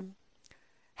time.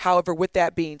 However, with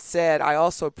that being said, I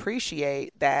also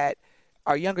appreciate that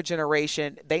our younger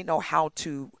generation, they know how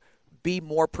to be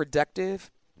more productive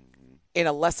in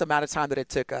a less amount of time that it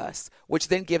took us, which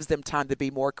then gives them time to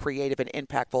be more creative and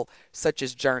impactful, such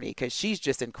as Journey, because she's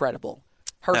just incredible.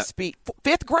 Her speech,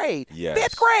 fifth grade. Yes.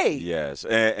 Fifth grade. Yes.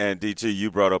 And DT,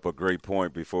 you brought up a great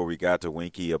point before we got to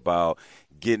Winky about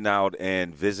getting out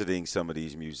and visiting some of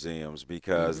these museums,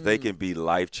 because they can be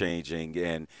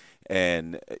life-changing,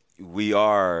 and we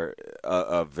are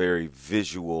a very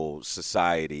visual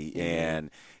society,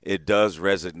 and it does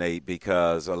resonate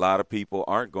because a lot of people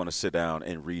aren't going to sit down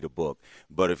and read a book.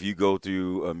 But if you go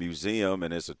through a museum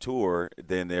and it's a tour,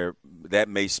 then that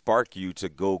may spark you to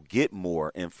go get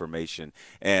more information.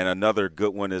 And another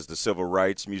good one is the Civil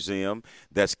Rights Museum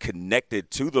that's connected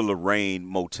to the Lorraine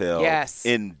Motel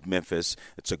in Memphis.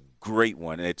 It's a great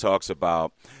one. And it talks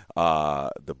about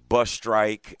the bus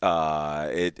strike.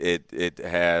 It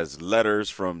has letters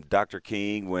from Dr.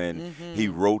 King when he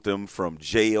wrote them from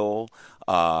jail.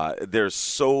 There's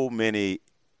so many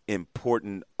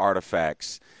important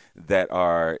artifacts that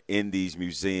are in these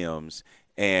museums,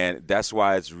 and that's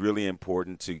why it's really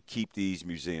important to keep these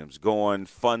museums going,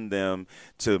 fund them,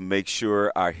 to make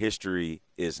sure our history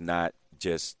is not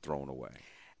just thrown away.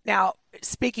 Now,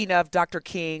 speaking of Dr.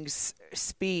 King's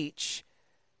speech,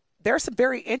 there are some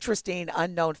very interesting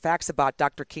unknown facts about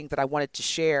Dr. King that I wanted to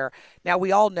share. Now,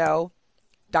 we all know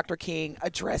Dr. King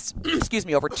addressed,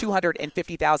 over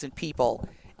 250,000 people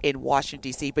in Washington,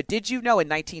 D.C. But did you know in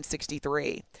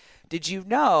 1963, did you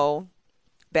know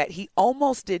that he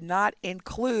almost did not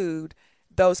include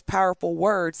those powerful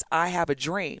words, "I have a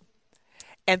dream"?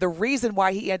 And the reason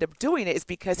why he ended up doing it is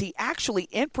because he actually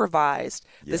improvised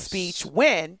the speech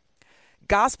when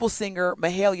gospel singer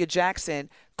Mahalia Jackson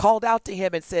called out to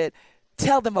him and said,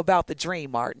 "Tell them about the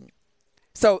dream, Martin."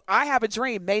 So "I have a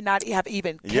dream" may not have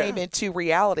even came into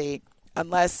reality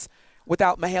unless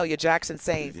without Mahalia Jackson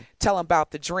saying, "Tell them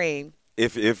about the dream."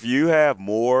 If you have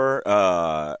more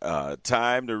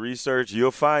time to research,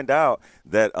 you'll find out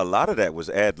that a lot of that was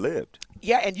ad-libbed.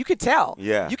 Yeah, and you could tell.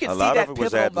 Yeah, you can a see lot that of it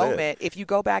was pivotal ad-libbed. moment if you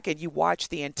go back and you watch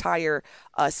the entire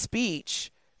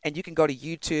speech, and you can go to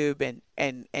YouTube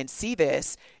and see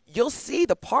this. You'll see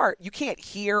the part. You can't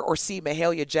hear or see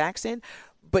Mahalia Jackson,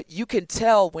 but you can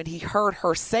tell when he heard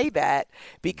her say that,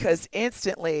 because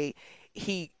instantly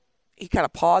he kind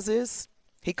of pauses.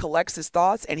 He collects his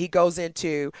thoughts, and he goes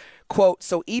into, quote,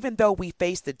 "So even though we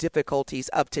face the difficulties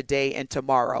of today and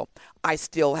tomorrow, I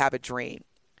still have a dream."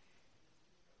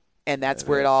 And that's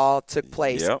where it all took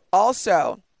place. Yep.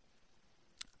 Also,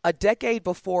 a decade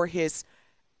before his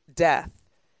death,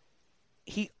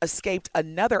 he escaped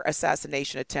another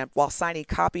assassination attempt while signing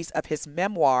copies of his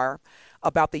memoir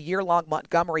about the year-long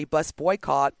Montgomery bus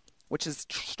boycott, which is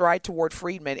Stride Toward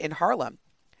Freedom in Harlem.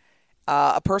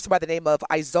 A person by the name of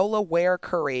Isola Ware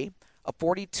Curry, a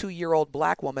 42-year-old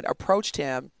black woman, approached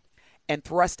him and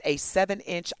thrust a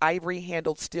 7-inch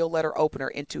ivory-handled steel letter opener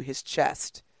into his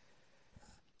chest.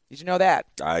 Did you know that?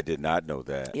 I did not know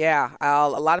that. Yeah, a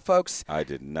lot of folks. I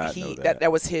did not know that.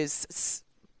 That was his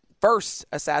first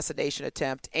assassination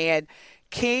attempt. And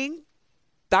King,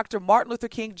 Dr. Martin Luther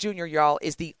King Jr., y'all,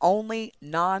 is the only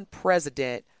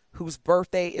non-president whose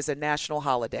birthday is a national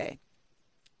holiday.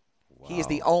 Wow. He is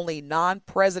the only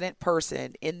non-president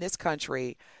person in this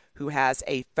country who has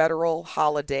a federal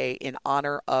holiday in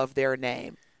honor of their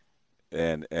name.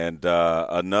 And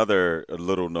another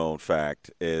little known fact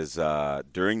is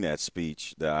during that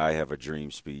speech, the "I Have a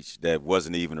Dream" speech, that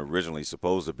wasn't even originally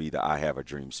supposed to be the "I Have a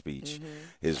Dream" speech.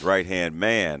 His right-hand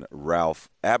man, Ralph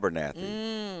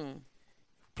Abernathy,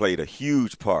 played a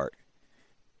huge part.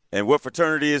 And what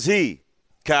fraternity is he,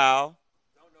 Kyle?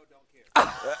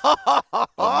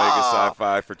 Omega Psi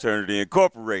Phi Fraternity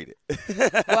Incorporated.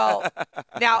 Well,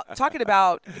 now talking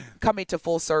about coming to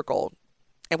full circle,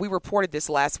 and we reported this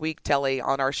last week, Telly,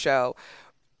 on our show,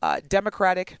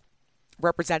 Democratic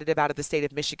representative out of the state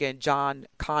of Michigan, John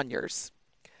Conyers,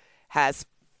 has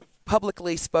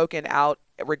publicly spoken out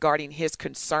regarding his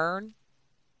concern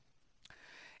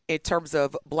in terms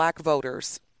of black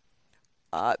voters,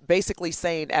 basically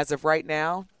saying as of right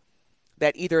now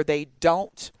that either they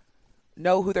don't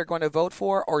know who they're going to vote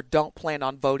for or don't plan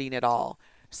on voting at all.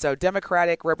 So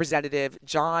Democratic Representative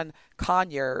John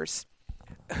Conyers,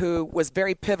 who was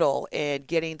very pivotal in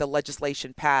getting the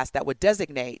legislation passed that would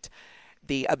designate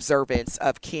the observance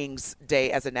of King's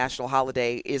Day as a national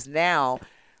holiday, is now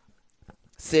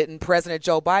sitting President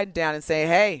Joe Biden down and saying,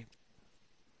 "Hey,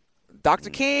 Dr.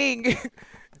 King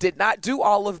did not do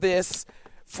all of this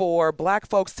for black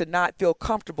folks to not feel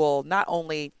comfortable, not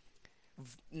only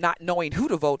not knowing who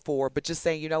to vote for, but just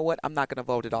saying, you know what, I'm not going to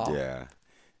vote at all." Yeah,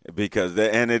 because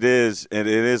it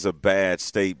is a bad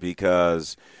state,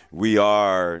 because we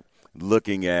are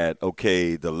looking at,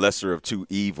 okay, the lesser of two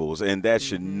evils, and that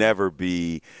should never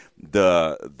be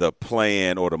the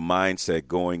plan or the mindset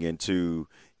going into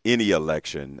any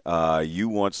election. You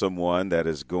want someone that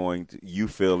you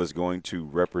feel is going to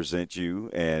represent you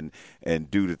and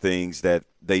do the things that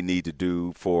they need to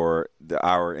do for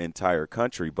our entire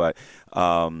country. But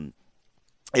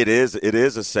it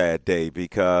is a sad day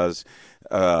because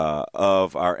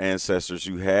of our ancestors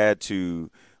who had to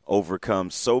overcome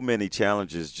so many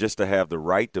challenges just to have the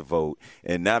right to vote.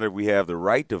 And now that we have the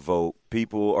right to vote,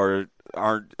 people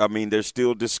they're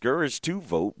still discouraged to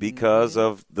vote because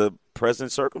of the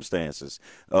present circumstances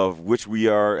of which we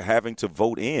are having to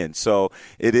vote in. So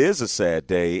it is a sad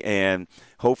day, and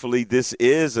hopefully this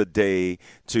is a day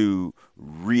to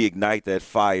reignite that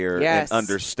fire and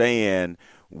understand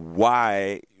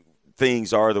why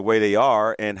things are the way they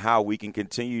are and how we can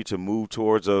continue to move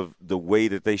towards the way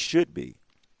that they should be.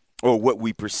 Or what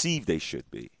we perceive they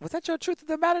should be. Was that your truth of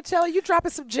the matter, Telly? You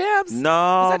dropping some gems? No,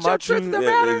 was that your truth of the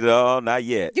matter? No, not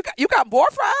yet. You got more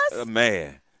for us?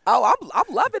 Man. Oh,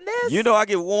 I'm loving this. You know, I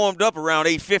get warmed up around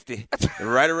 8:50.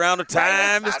 Right around the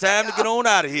time it's time to get on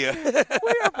out of here.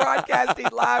 We are broadcasting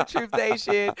live, Truth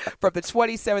Nation, from the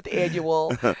 27th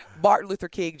annual Martin Luther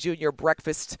King Jr.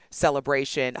 Breakfast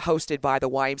Celebration hosted by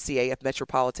the YMCA of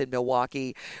Metropolitan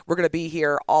Milwaukee. We're going to be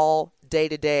here all day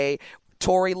today.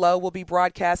 Tori Lowe will be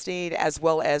broadcasting, as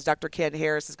well as Dr. Ken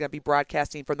Harris is going to be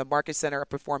broadcasting from the Marcus Center of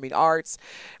Performing Arts.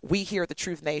 We here at the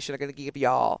Truth Nation are going to give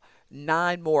y'all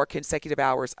 9 more consecutive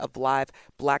hours of live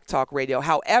Black Talk Radio.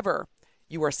 However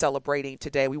you are celebrating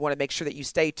today, we want to make sure that you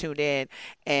stay tuned in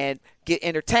and get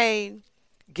entertained,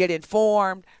 get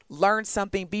informed, learn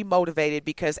something, be motivated,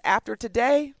 because after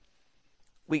today,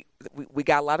 we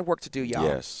got a lot of work to do, y'all.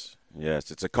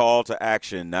 Yes, it's a call to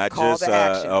action, not just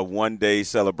a one-day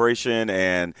celebration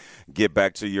and get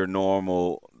back to your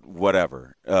normal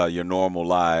your normal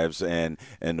lives and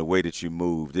the way that you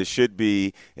move. This should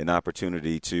be an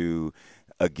opportunity to,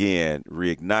 again,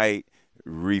 reignite,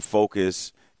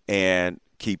 refocus, and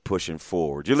keep pushing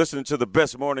forward. You're listening to the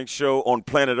best morning show on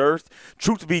planet Earth,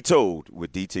 Truth Be Told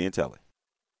with DT and Telly.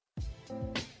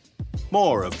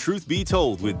 More of Truth Be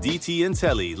Told with DT and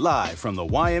Telly live from the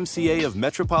YMCA of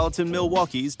Metropolitan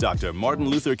Milwaukee's Dr. Martin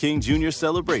Luther King Jr.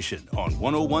 celebration on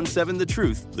 1017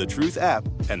 The Truth app,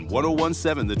 and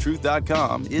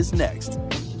 1017thetruth.com is next.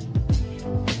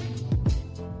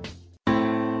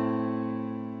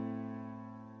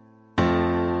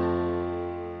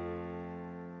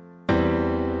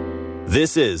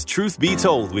 This is Truth Be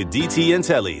Told with DT and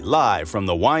Telly, live from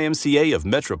the YMCA of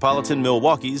Metropolitan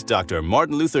Milwaukee's Dr.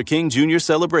 Martin Luther King Jr.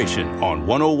 celebration on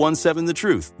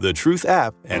 1017 The Truth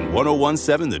app, and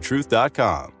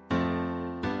 1017thetruth.com.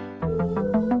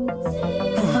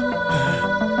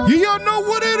 Y'all know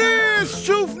what it is,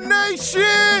 Truth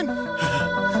Nation.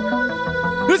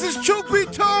 This is Truth Be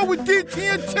Told with DT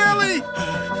and Telly.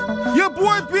 Your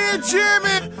boy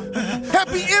Benjamin.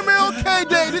 Happy MLK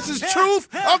Day. This is Truth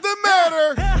of the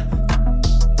Matter.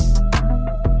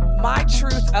 My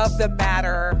truth of the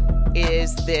matter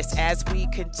is this: as we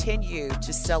continue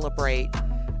to celebrate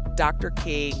Dr.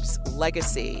 King's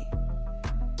legacy,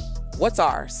 what's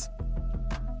ours?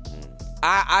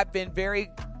 I've been very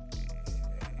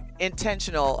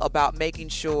intentional about making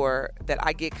sure that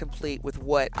I get complete with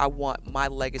what I want my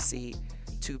legacy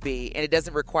to be. And it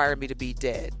doesn't require me to be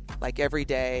dead. Like every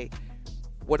day,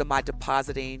 what am I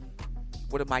depositing?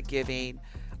 What am I giving?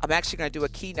 I'm actually going to do a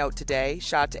keynote today.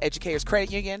 Shout out to Educators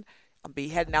Credit Union. I'll be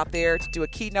heading out there to do a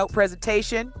keynote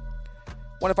presentation.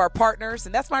 One of our partners,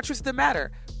 and that's my truth of the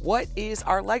matter. What is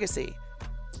our legacy?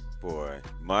 Boy,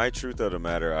 my truth of the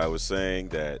matter, I was saying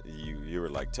that you were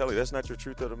like, Telly, that's not your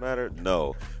truth of the matter?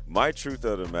 No, my truth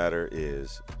of the matter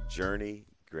is Journey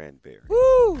Granberry.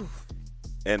 Woo!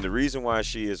 And the reason why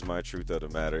she is my truth of the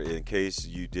matter, in case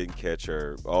you didn't catch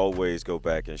her, always go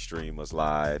back and stream us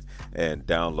live and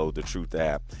download the Truth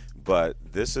app. But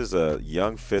this is a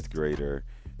young 5th grader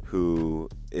who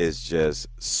is just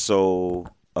so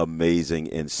amazing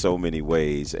in so many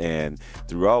ways. And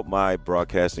throughout my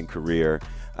broadcasting career,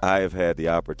 I have had the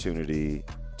opportunity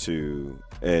to,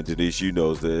 and Denise, you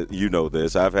know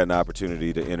this, I've had an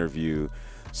opportunity to interview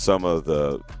some of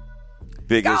the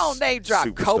biggest Go on, name drop.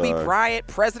 superstar. Kobe Bryant,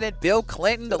 President Bill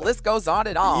Clinton, the list goes on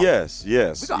and on. Yes.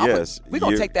 We're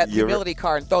going to take that humility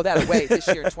card and throw that away this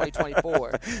year in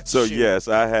 2024. So, Shoot. yes,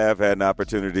 I have had an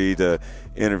opportunity to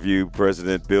interview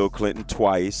President Bill Clinton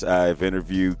twice. I've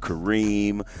interviewed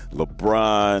Kareem,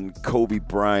 LeBron, Kobe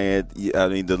Bryant. I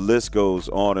mean, the list goes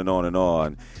on and on and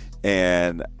on.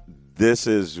 And this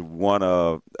is one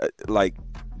of,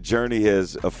 Journey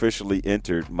has officially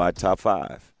entered my top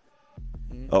 5.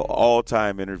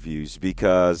 all-time interviews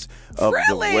because of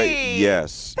really? the way.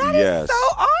 Yes, that yes. is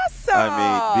so awesome.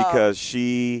 I mean, because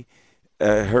she,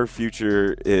 her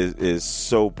future is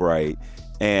so bright,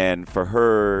 and for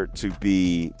her to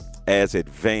be as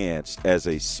advanced as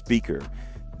a speaker,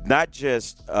 not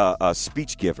just a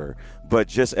speech giver, but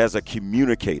just as a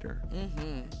communicator.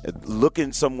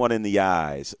 Looking someone in the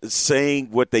eyes,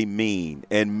 saying what they mean,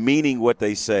 and meaning what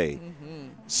they say.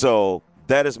 So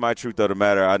that is my truth of the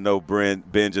matter. I know Ben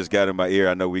just got in my ear.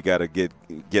 I know we got to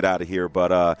get out of here,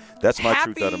 but that's my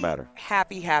truth of the matter.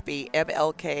 Happy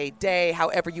MLK Day,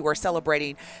 however you are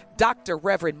celebrating Dr.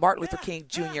 Reverend Martin Luther King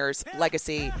Jr.'s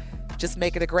legacy. Just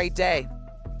make it a great day.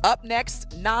 Up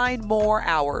next, 9 more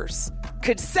hours,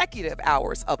 consecutive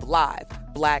hours of live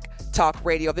Black Talk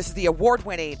Radio. This is the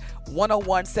award-winning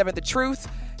 101.7 The Truth.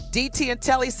 DT and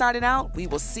Telly signing out. We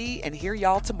will see and hear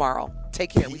y'all tomorrow.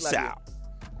 Take care. Peace we love out. You.